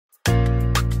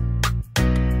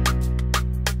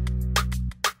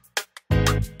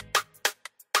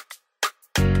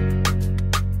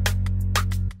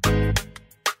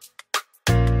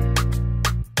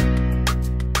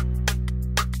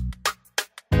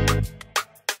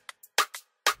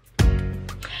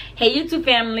Hey YouTube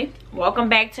family, welcome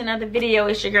back to another video.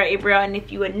 It's your girl Abriel, and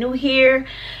if you are new here,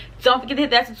 don't forget to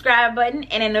hit that subscribe button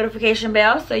and a notification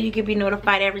bell so you can be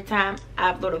notified every time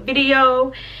I upload a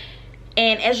video.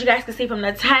 And as you guys can see from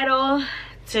the title,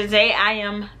 today I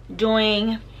am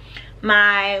doing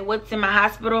my what's in my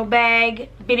hospital bag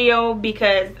video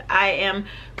because I am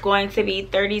going to be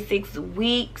 36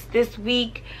 weeks this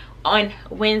week on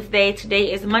Wednesday.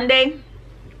 Today is Monday,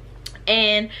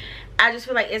 and I just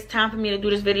feel like it's time for me to do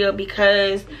this video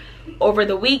because over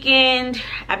the weekend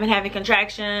I've been having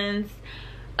contractions.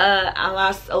 I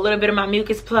lost a little bit of my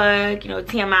mucus plug, you know,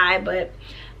 TMI, but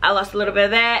I lost a little bit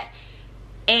of that,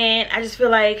 and I just feel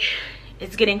like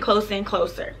it's getting closer and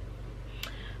closer.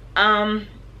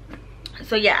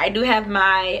 So yeah, I do have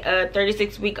my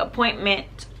 36-week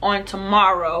appointment on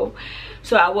tomorrow,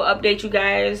 so I will update you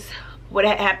guys what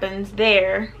happens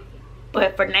there.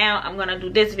 But for now, I'm gonna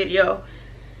do this video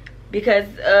because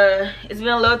it's been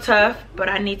a little tough, but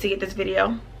I need to get this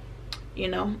video, you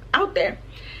know, out there.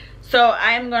 So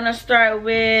I'm gonna start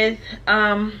with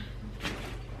the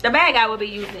bag I will be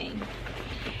using.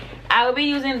 I will be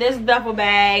using this duffel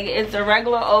bag. It's a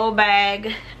regular old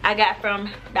bag I got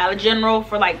from Dollar General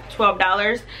for like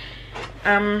 $12.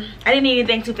 I didn't need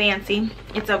anything too fancy.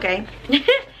 It's okay.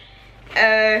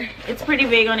 It's pretty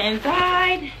big on the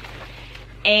inside,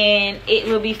 and it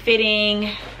will be fitting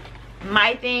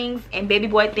my things and baby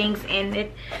boy things in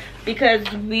it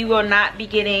because we will not be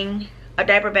getting a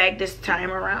diaper bag this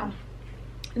time around.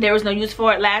 There was no use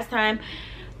for it last time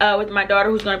with my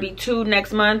daughter, who's going to be 2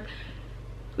 next month.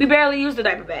 We barely used the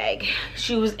diaper bag.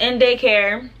 She was in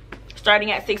daycare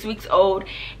starting at 6 weeks old,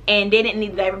 and they didn't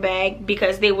need the diaper bag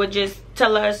because they would just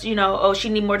tell us, you know, oh, she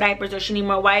need more diapers or she need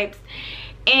more wipes,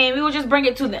 and we would just bring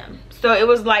it to them. So it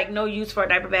was like no use for a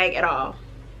diaper bag at all.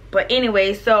 But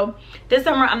anyway, so this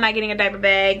summer I'm not getting a diaper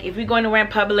bag. If we're going to wear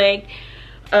in public,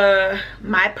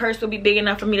 my purse will be big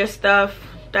enough for me to stuff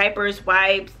diapers,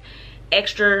 wipes,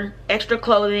 extra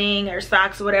clothing or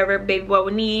socks or whatever baby boy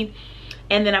would need.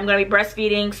 And then I'm gonna be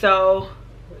breastfeeding, so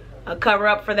I'll cover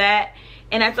up for that,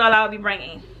 and that's all I'll be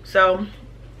bringing. So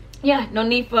yeah, no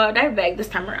need for a diaper bag this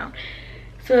time around.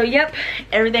 So yep,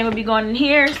 everything will be going in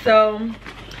here. So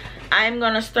I'm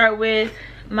gonna start with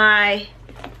my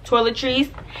toiletries.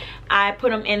 I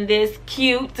put them in this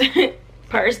cute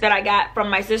purse that I got from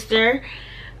my sister.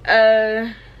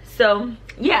 So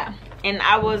yeah, and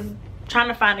I was trying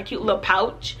to find a cute little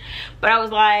pouch, but I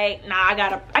was like, nah, I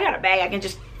got a bag I can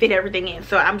just fit everything in,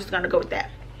 so I'm just gonna go with that.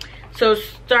 So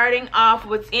starting off,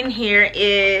 what's in here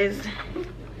is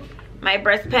my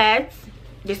breast pads,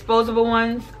 disposable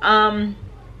ones. I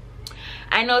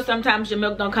know sometimes your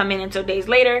milk don't come in until days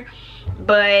later,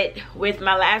 but with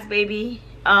my last baby,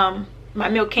 my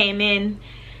milk came in.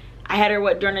 I had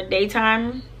her during the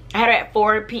daytime. I had her at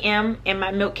 4 p.m. and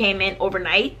my milk came in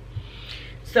overnight.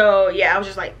 So yeah, I was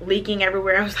just like leaking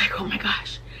everywhere. I was like, oh my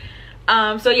gosh.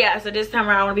 So yeah, so this time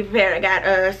around I want to be prepared. I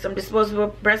got some disposable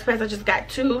breast pads. I just got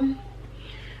 2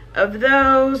 of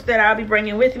those that I'll be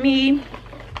bringing with me.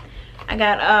 I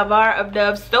got a bar of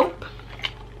Dove soap.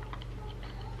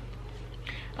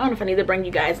 I don't know if I need to bring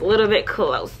you guys a little bit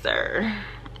closer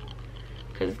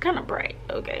because it's kind of bright.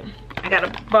 Okay, I got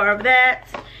a bar of that.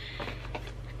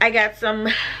 I got some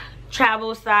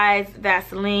travel size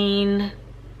Vaseline,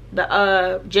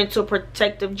 the gentle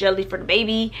protective jelly for the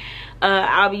baby.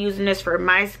 I'll be using this for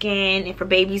my skin and for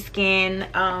baby skin.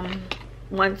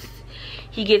 Once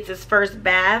he gets his first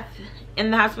bath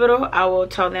in the hospital, I will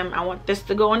tell them I want this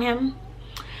to go on him.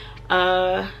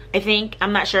 I think,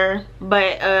 I'm not sure,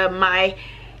 but my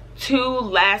 2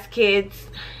 last kids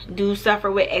do suffer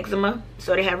with eczema,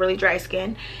 so they have really dry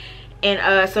skin.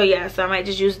 And so yeah, so I might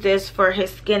just use this for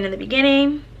his skin in the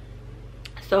beginning.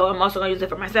 So I'm also gonna use it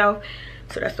for myself,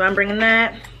 so that's why I'm bringing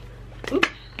that. Oop.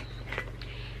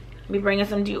 I'll be bringing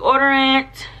some deodorant.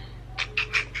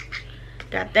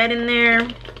 Got that in there.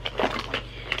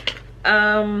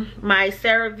 My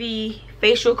CeraVe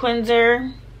facial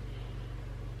cleanser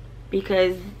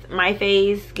because my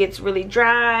face gets really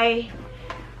dry.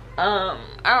 I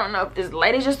don't know if this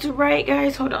light is just too bright,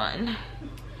 guys. Hold on.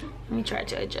 Let me try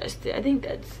to adjust it. I think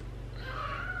that's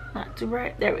not too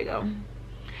bright. There we go.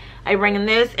 I'm bringing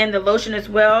this and the lotion as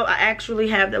well. I actually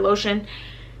have the lotion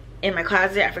in my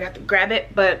closet. I forgot to grab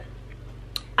it, but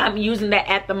I'm using that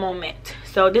at the moment.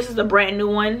 So this is a brand new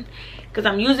one because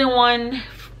I'm using one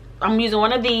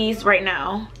of these right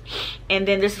now, and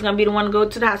then this is gonna be the one to go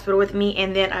to the hospital with me,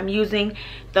 and then I'm using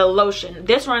the lotion.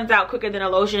 This runs out quicker than a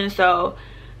lotion, so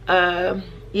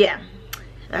yeah,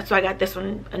 that's why I got this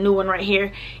one, a new one right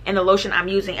here, and the lotion I'm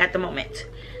using at the moment.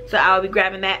 So I'll be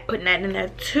grabbing that, putting that in there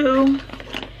too.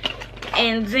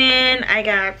 And then I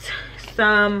got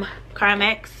some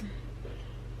Carmex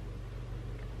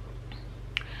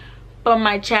for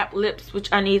my chapped lips,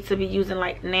 which I need to be using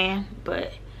like now,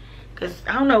 but because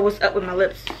I don't know what's up with my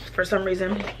lips for some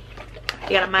reason.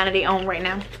 They got a mind of their own right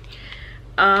now.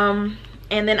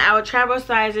 And then our travel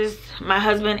sizes, my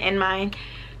husband and mine,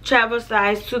 travel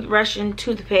size toothbrush and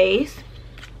toothpaste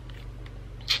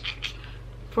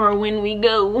for when we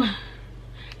go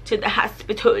to the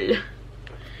hospital.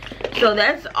 So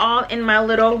that's all in my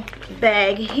little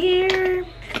bag here.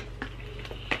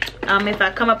 If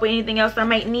I come up with anything else I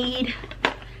might need,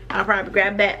 I'll probably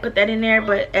grab that, put that in there,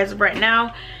 but as of right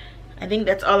now, I think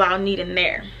that's all I'll need in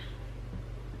there.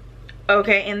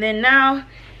 Okay, and then now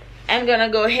I'm gonna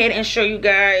go ahead and show you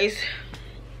guys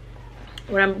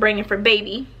what I'm bringing for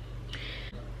baby.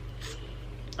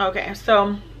 Okay,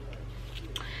 so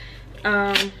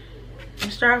let's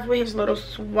start off with his little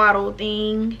swaddle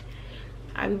thing.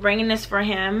 I'm bringing this for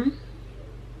him,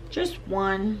 just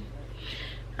one.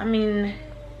 I mean,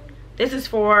 this is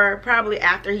for probably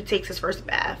after he takes his first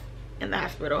bath in the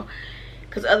hospital,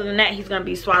 because other than that, he's gonna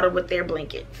be swaddled with their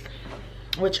blankets,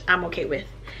 which I'm okay with.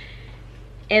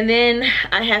 And then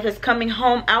I have his coming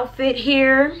home outfit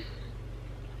here,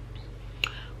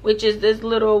 which is this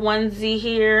little onesie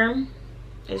here.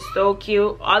 It's so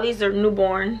cute. All these are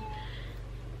newborn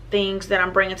things that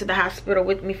I'm bringing to the hospital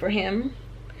with me for him.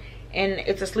 And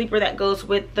it's a sleeper that goes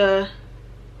with the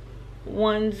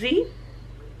onesie.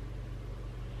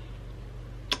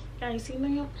 Guys, see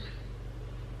that?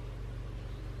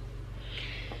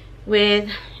 With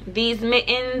these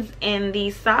mittens and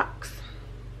these socks.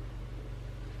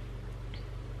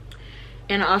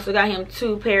 And I also got him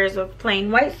 2 pairs of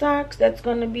plain white socks that's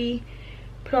going to be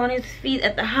put on his feet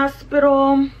at the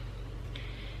hospital.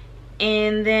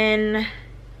 And then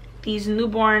these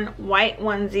newborn white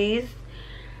onesies.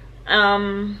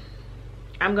 I'm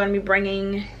going to be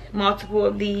bringing multiple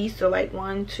of these. So like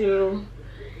 1, 2,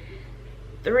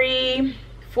 3,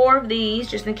 4 of these,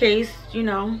 just in case, you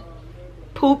know,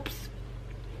 poops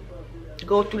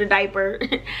go through the diaper.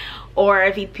 Or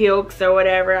if he pukes or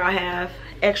whatever, I'll have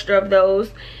extra of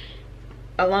those,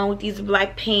 along with these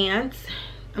black pants.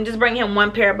 I'm just bringing him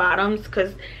 1 pair of bottoms,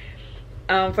 because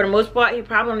for the most part, he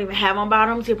probably don't even have on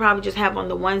bottoms. He'll probably just have on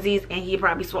the onesies, and he'll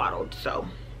probably swaddled. So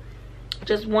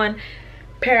just 1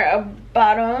 pair of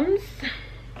bottoms.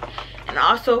 And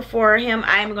also for him,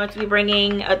 I'm going to be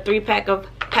bringing a 3-pack of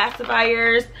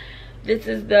pacifiers. This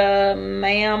is the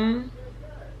Ma'am,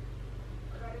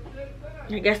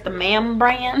 I guess the Ma'am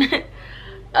brand.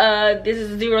 This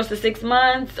is 0 to 6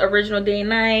 months, original day and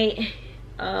night.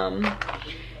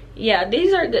 Yeah,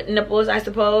 these are good nipples, I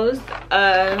suppose.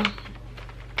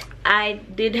 I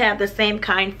did have the same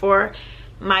kind for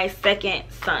my second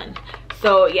son.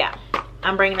 So yeah,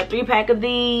 I'm bringing a 3-pack of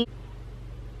these.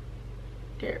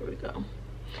 There we go.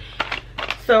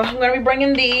 So I'm gonna be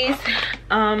bringing these.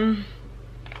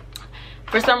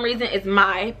 For some reason, it's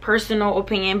my personal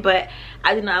opinion, but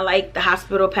I do not like the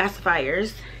hospital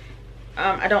pacifiers.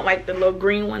 I don't like the little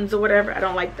green ones or whatever. I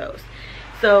don't like those.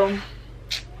 So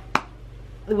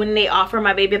when they offer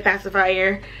my baby a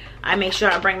pacifier, I make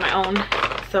sure I bring my own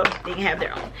so they can have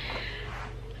their own.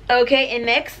 Okay, and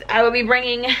next I will be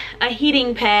bringing a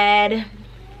heating pad,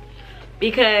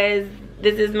 because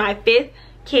this is my 5th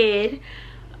kid.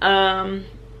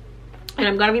 And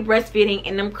I'm gonna be breastfeeding,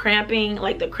 and them cramping,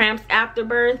 like the cramps after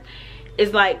birth,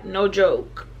 is like no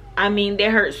joke. I mean, they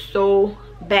hurt so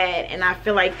bad, and I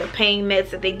feel like the pain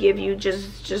meds that they give you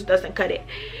just doesn't cut it.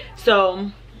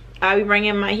 So I'll be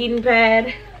bringing my heating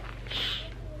pad.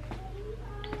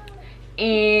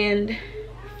 And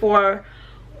for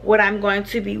what I'm going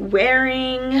to be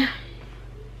wearing,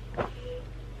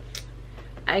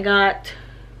 I got,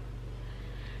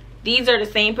 these are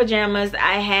the same pajamas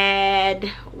I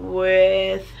had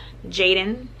with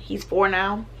Jaden. He's 4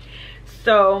 now.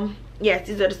 So yes,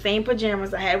 these are the same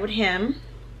pajamas I had with him.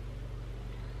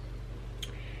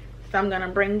 So I'm gonna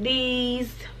bring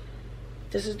these.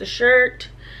 This is the shirt.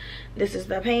 This is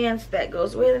the pants that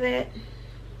goes with it.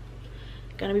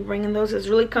 Gonna be bringing those. It's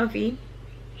really comfy.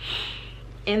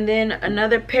 And then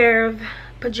another pair of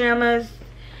pajamas,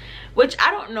 which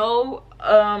I don't know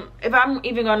if I'm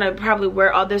even gonna probably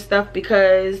wear all this stuff,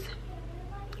 because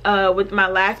with my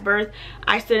last birth,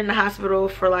 I stayed in the hospital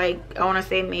for like, I want to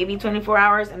say maybe 24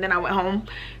 hours, and then I went home.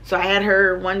 So I had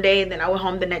her one day, and then I went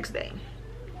home the next day,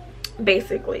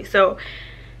 basically. So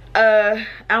I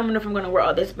don't know if I'm gonna wear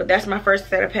all this, but that's my first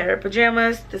set of pair of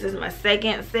pajamas. This is my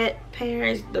second set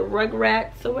pairs, the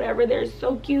Rugrats or whatever. They're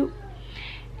so cute,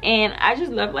 and I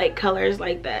just love like colors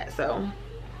like that. So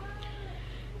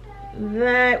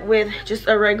that with just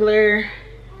a regular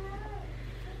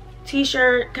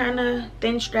t-shirt, kind of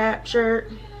thin strap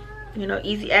shirt, you know,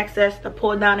 easy access to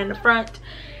pull down in the front.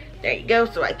 There you go,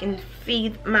 so I can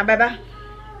feed my baby.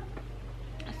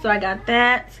 So I got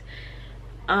that.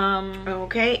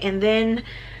 Okay, and then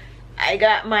I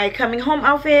got my coming home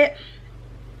outfit,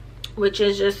 which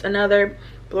is just another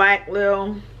black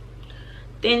little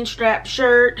thin strap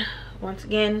shirt. Once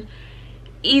again,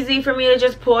 easy for me to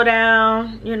just pull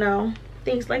down, you know,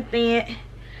 things like that,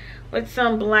 with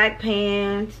some black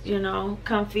pants, you know,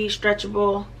 comfy,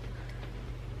 stretchable.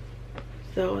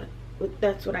 So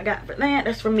that's what I got for that.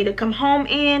 That's for me to come home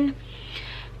in.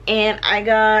 And I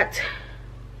got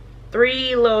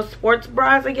 3 little sports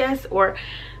bras, I guess, or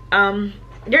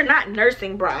they're not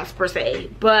nursing bras per se,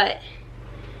 but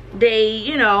they,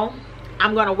 you know,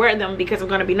 I'm gonna wear them because I'm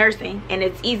gonna be nursing, and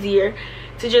it's easier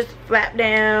to just flap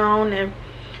down and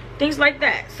things like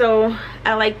that. So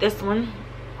I like this one.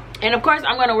 And of course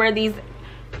I'm gonna wear these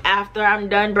after I'm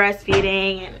done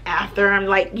breastfeeding and after I'm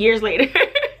like years later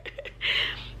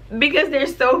because they're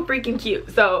so freaking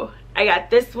cute. So I got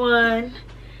this one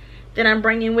that I'm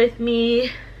bringing with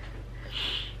me.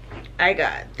 I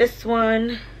got this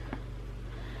one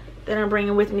that I'm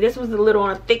bringing with me. This was a little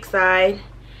on the thick side,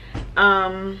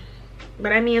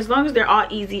 but I mean, as long as they're all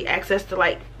easy access to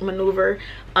like maneuver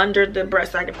under the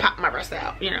breast, so I can pop my breast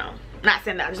out, you know. Not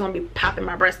saying that I just want to be popping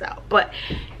my breast out, but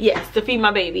yes, to feed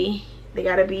my baby, they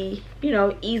gotta be, you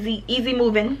know, easy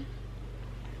moving.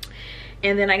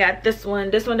 And then I got this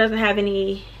one. This one doesn't have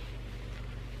any,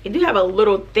 it do have a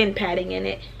little thin padding in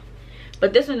it,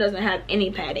 but this one doesn't have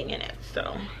any padding in it,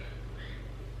 so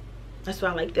that's why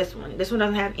I like this one. This one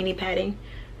doesn't have any padding.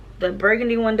 The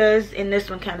burgundy one does, and this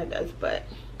one kind of does, but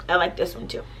I like this one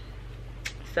too.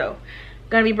 So I'm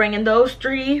gonna be bringing those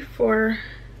 3 for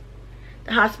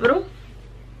the hospital.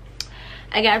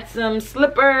 I got some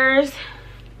slippers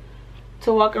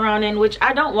to walk around in, which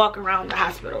I don't walk around the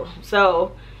hospital.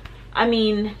 So I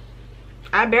mean,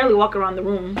 I barely walk around the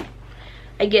room,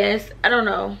 I guess. I don't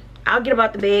know. I'll get up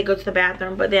out the bed, go to the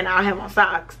bathroom, but then I'll have on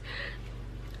socks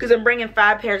because I'm bringing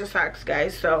 5 pairs of socks,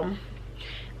 guys. So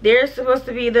they're supposed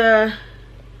to be the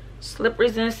slip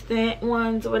resistant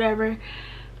ones or whatever.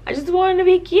 I just wanted to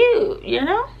be cute, you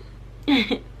know.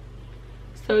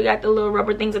 So we got the little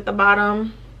rubber things at the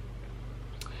bottom,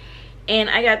 and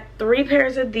I got 3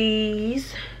 pairs of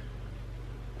these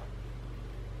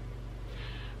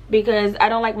because I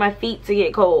don't like my feet to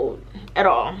get cold at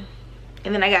all.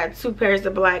 And then I got 2 pairs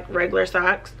of black regular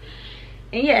socks,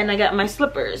 and yeah, and I got my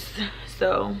slippers.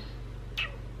 So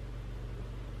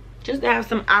just to have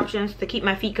some options to keep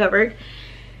my feet covered.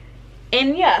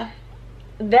 And yeah,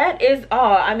 that is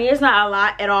all. I mean, it's not a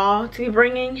lot at all to be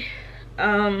bringing.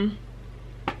 I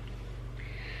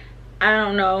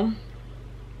don't know.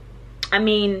 I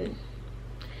mean,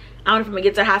 I don't know if I'm gonna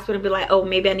get to the hospital and be like, oh,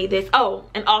 maybe I need this. Oh,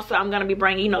 and also I'm gonna be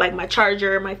bringing, you know, like my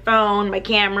charger, my phone, my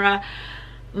camera,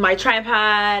 my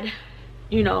tripod,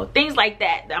 you know, things like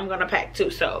that I'm gonna pack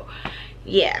too. So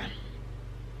yeah,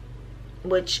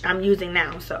 which I'm using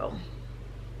now, so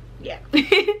yeah.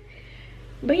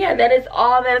 But yeah, that is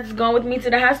all that's going with me to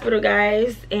the hospital,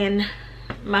 guys. And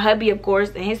my hubby, of course,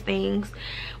 and his things,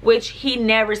 which he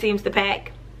never seems to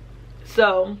pack.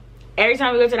 So every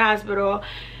time we go to the hospital,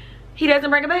 he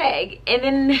doesn't bring a bag. And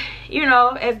then, you know,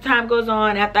 as time goes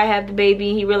on, after I have the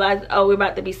baby, he realized, oh, we're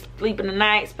about to be sleeping the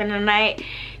night, spending the night,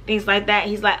 things like that.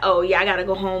 He's like, oh yeah, I gotta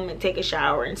go home and take a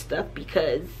shower and stuff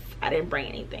because I didn't bring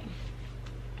anything.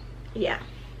 Yeah,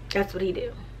 that's what he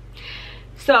do.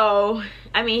 So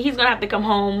I mean, he's gonna have to come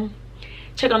home,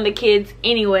 check on the kids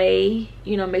anyway,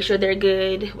 you know, make sure they're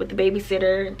good with the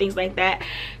babysitter and things like that.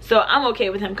 So I'm okay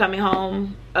with him coming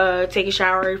home, take a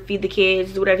shower, feed the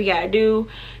kids, do whatever he gotta do,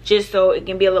 just so it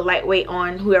can be a little lightweight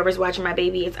on whoever's watching my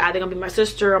baby. It's either gonna be my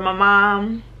sister or my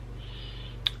mom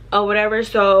or whatever.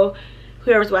 So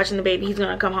whoever's watching the baby, he's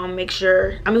gonna come home and make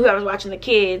sure, I mean, whoever's watching the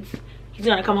kids, he's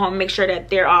gonna come home and make sure that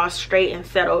they're all straight and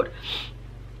settled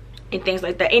and things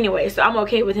like that anyway. So I'm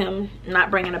okay with him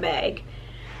not bringing a bag.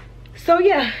 So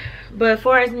yeah, but as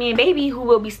far as me and baby, who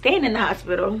will be staying in the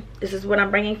hospital, this is what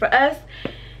I'm bringing for us,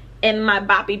 and my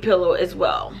boppy pillow as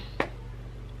well.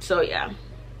 So yeah,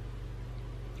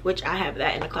 which I have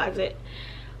that in the closet.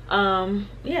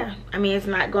 Yeah, I mean, it's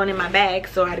not going in my bag,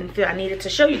 so I didn't feel I needed to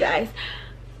show you guys.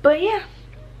 But yeah,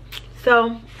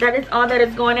 so that is all that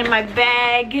is going in my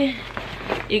bag,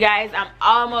 you guys. I'm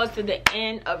almost to the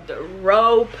end of the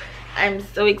rope. I'm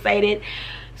so excited,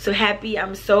 so happy.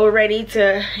 I'm so ready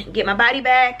to get my body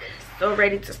back, so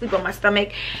ready to sleep on my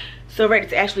stomach, so ready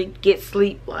to actually get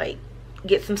sleep, like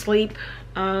get some sleep,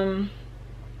 and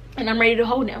I'm ready to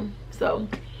hold him. So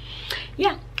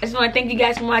yeah, I just want to thank you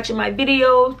guys for watching my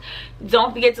videos.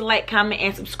 Don't forget to like, comment,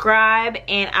 and subscribe,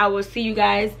 and I will see you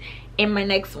guys in my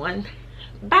next one.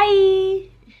 Bye.